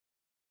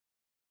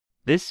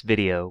This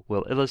video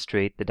will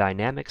illustrate the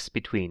dynamics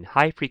between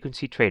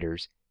high-frequency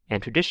traders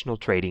and traditional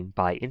trading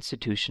by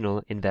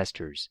institutional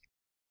investors.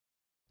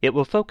 It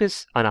will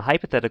focus on a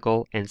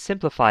hypothetical and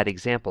simplified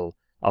example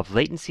of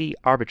latency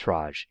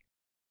arbitrage,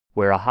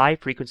 where a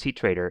high-frequency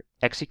trader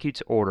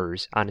executes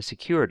orders on a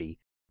security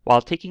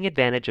while taking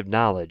advantage of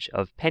knowledge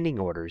of pending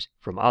orders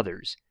from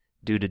others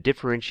due to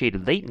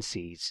differentiated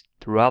latencies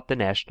throughout the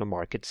national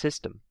market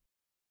system.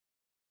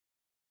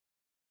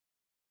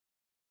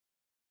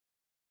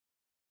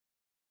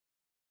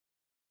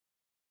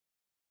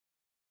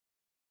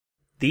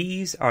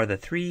 These are the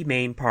three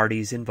main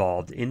parties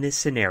involved in this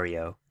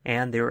scenario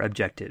and their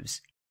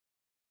objectives.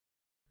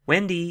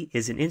 Wendy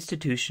is an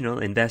institutional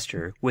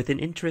investor with an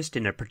interest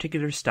in a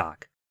particular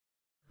stock.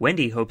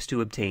 Wendy hopes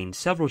to obtain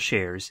several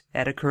shares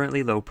at a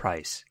currently low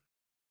price.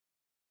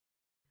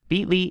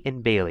 Beatley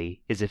 &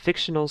 Bailey is a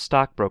fictional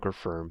stockbroker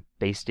firm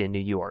based in New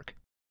York.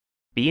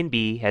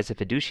 B&B has a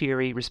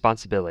fiduciary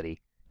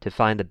responsibility to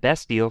find the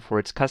best deal for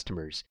its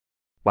customers,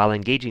 while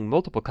engaging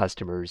multiple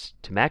customers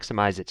to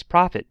maximize its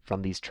profit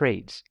from these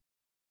trades.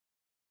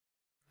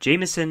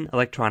 Jameson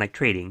Electronic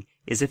Trading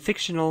is a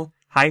fictional,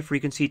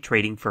 high-frequency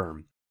trading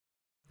firm.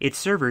 Its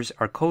servers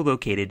are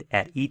co-located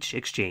at each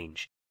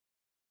exchange.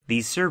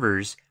 These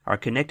servers are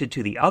connected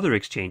to the other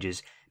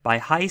exchanges by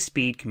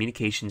high-speed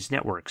communications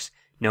networks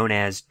known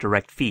as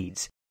direct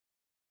feeds.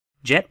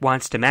 Jet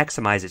wants to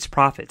maximize its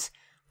profits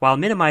while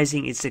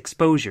minimizing its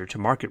exposure to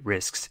market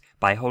risks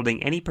by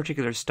holding any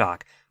particular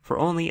stock for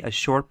only a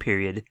short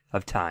period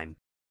of time.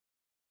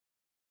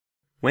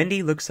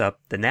 Wendy looks up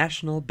the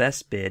National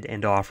Best Bid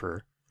and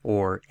Offer,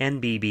 or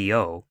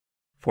NBBO,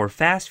 for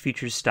Fast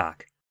Futures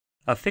stock,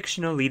 a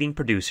fictional leading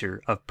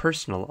producer of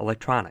personal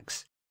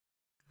electronics.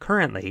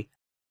 Currently,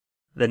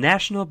 the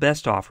National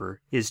Best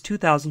Offer is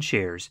 2,000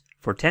 shares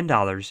for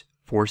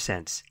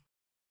 $10.04.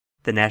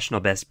 The National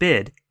Best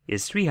Bid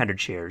is 300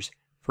 shares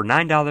for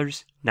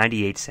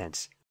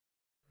 $9.98.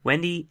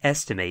 Wendy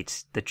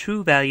estimates the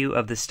true value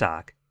of the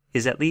stock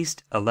is at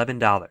least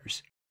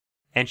 $11,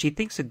 and she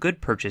thinks a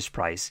good purchase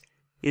price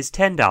is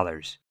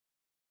 $10.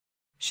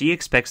 She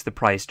expects the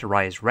price to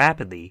rise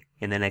rapidly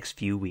in the next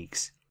few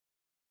weeks.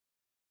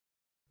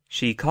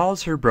 She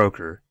calls her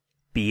broker,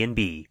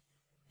 B&B,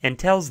 and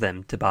tells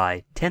them to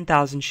buy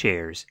 10,000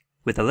 shares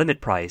with a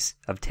limit price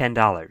of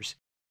 $10.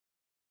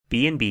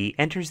 B&B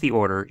enters the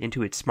order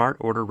into its Smart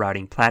Order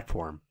Routing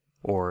Platform,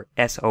 or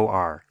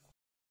SOR.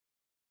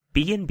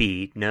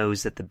 B&B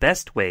knows that the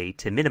best way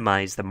to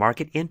minimize the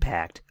market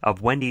impact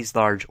of Wendy's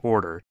large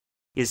order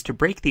is to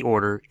break the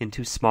order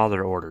into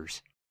smaller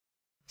orders.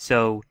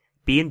 So,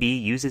 B&B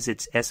uses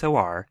its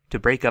SOR to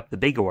break up the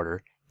big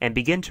order and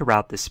begin to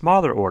route the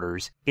smaller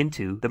orders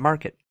into the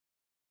market.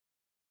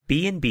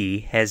 B&B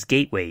has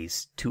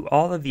gateways to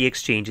all of the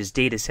exchange's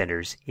data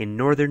centers in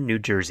northern New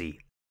Jersey.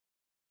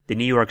 The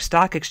New York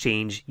Stock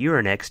Exchange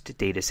Euronext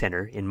data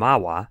center in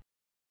Mahwah,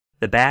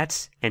 the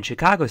BATS and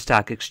Chicago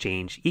Stock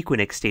Exchange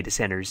Equinix data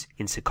centers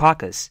in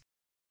Secaucus,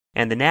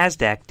 and the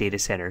NASDAQ data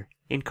center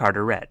in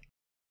Carteret.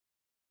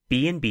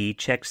 B&B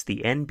checks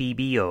the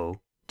NBBO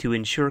to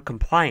ensure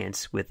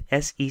compliance with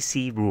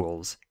SEC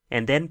rules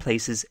and then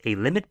places a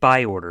limit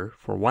buy order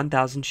for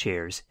 1,000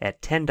 shares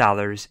at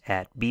 $10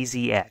 at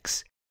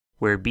BZX,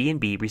 where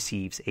B&B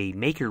receives a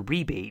maker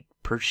rebate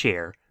per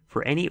share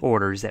for any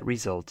orders that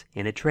result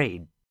in a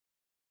trade.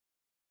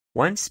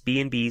 Once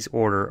B&B's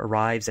order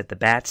arrives at the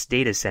BATS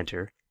data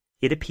center,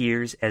 it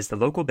appears as the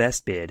local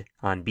best bid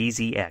on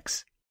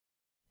BZX.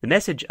 The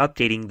message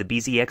updating the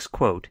BZX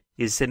quote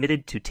is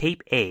submitted to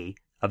Tape A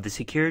of the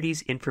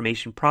Securities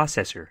Information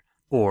Processor,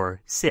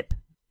 or SIP,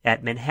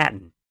 at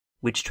Manhattan,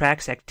 which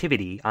tracks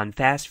activity on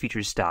fast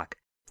futures stock,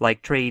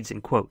 like trades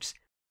and quotes.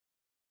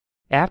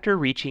 After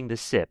reaching the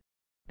SIP,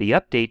 the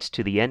updates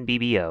to the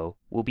NBBO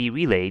will be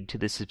relayed to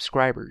the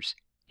subscribers,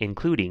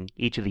 including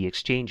each of the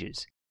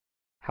exchanges.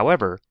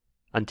 However,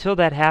 until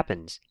that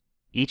happens,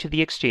 each of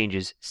the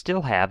exchanges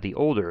still have the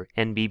older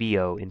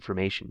NBBO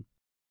information.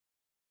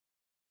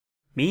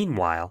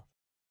 Meanwhile,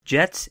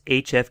 Jet's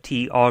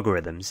HFT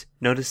algorithms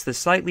notice the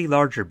slightly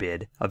larger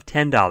bid of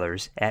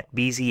 $10 at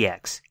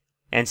BZX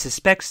and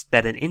suspects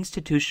that an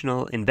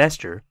institutional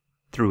investor,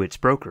 through its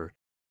broker,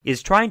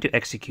 is trying to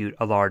execute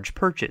a large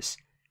purchase,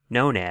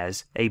 known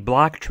as a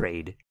block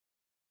trade.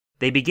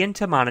 They begin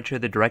to monitor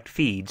the direct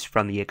feeds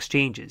from the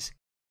exchanges.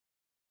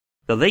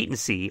 The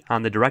latency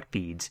on the direct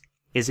feeds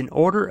is an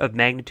order of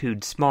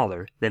magnitude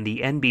smaller than the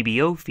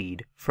NBBO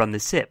feed from the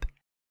SIP,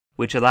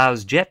 which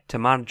allows Jet to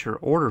monitor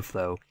order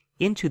flow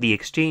into the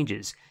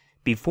exchanges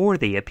before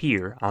they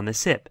appear on the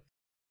SIP.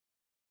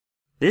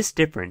 This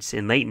difference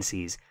in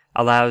latencies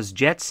allows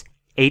Jet's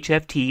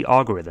HFT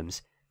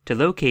algorithms to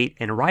locate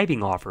an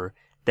arriving offer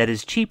that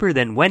is cheaper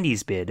than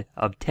Wendy's bid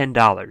of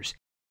 $10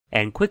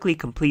 and quickly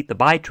complete the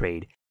buy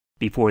trade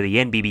before the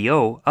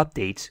NBBO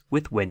updates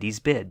with Wendy's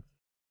bid.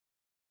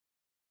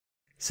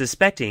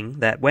 Suspecting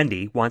that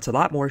Wendy wants a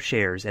lot more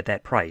shares at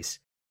that price,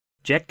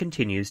 Jet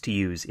continues to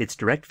use its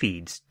direct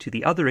feeds to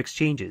the other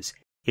exchanges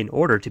in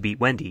order to beat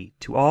Wendy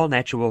to all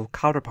natural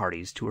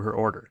counterparties to her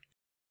order.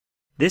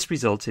 This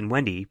results in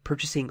Wendy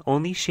purchasing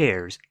only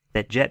shares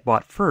that Jet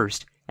bought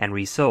first and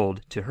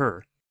resold to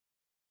her.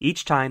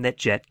 Each time that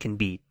Jet can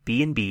beat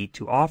B&B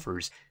to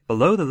offers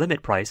below the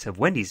limit price of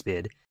Wendy's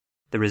bid,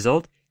 the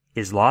result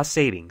is lost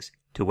savings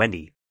to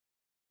Wendy.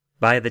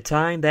 By the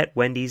time that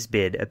Wendy's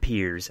bid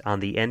appears on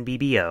the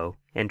NBBO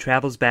and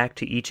travels back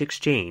to each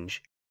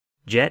exchange,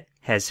 Jet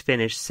has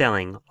finished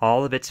selling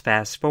all of its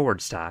fast-forward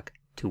stock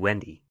to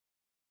Wendy.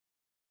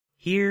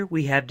 Here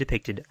we have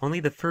depicted only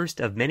the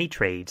first of many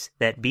trades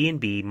that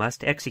B&B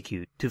must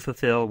execute to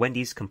fulfill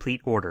Wendy's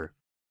complete order.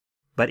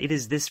 But it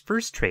is this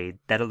first trade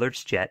that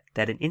alerts Jet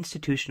that an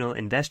institutional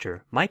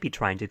investor might be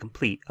trying to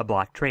complete a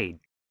block trade.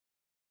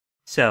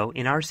 So,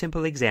 in our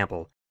simple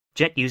example,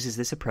 Jet uses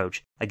this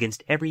approach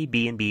against every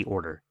B&B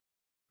order.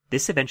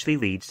 This eventually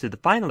leads to the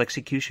final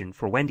execution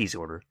for Wendy's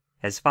order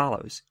as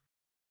follows.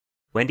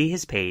 Wendy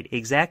has paid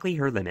exactly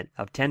her limit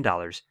of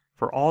 $10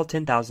 for all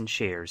 10,000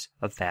 shares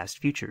of fast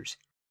futures.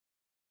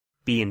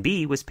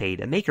 B&B was paid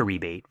a maker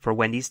rebate for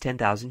Wendy's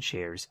 10,000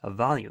 shares of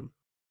volume.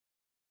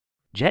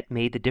 Jet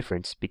made the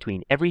difference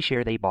between every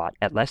share they bought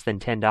at less than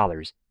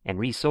 $10 and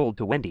resold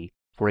to Wendy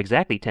for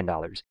exactly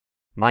 $10,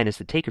 minus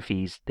the taker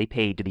fees they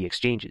paid to the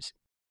exchanges.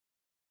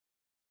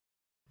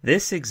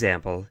 This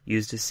example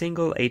used a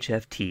single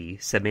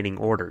HFT submitting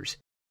orders,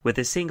 with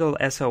a single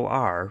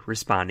SOR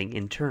responding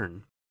in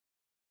turn.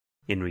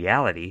 In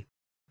reality,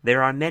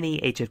 there are many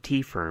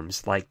HFT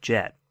firms like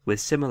Jet with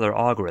similar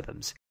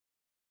algorithms,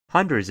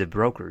 hundreds of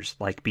brokers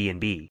like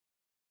B&B,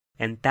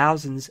 and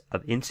thousands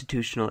of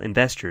institutional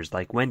investors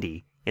like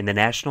Wendy in the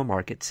national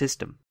market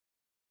system.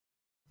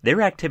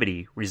 Their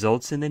activity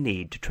results in the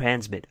need to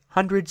transmit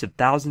hundreds of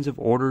thousands of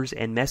orders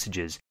and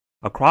messages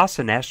across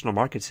the national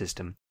market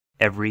system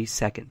every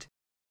second.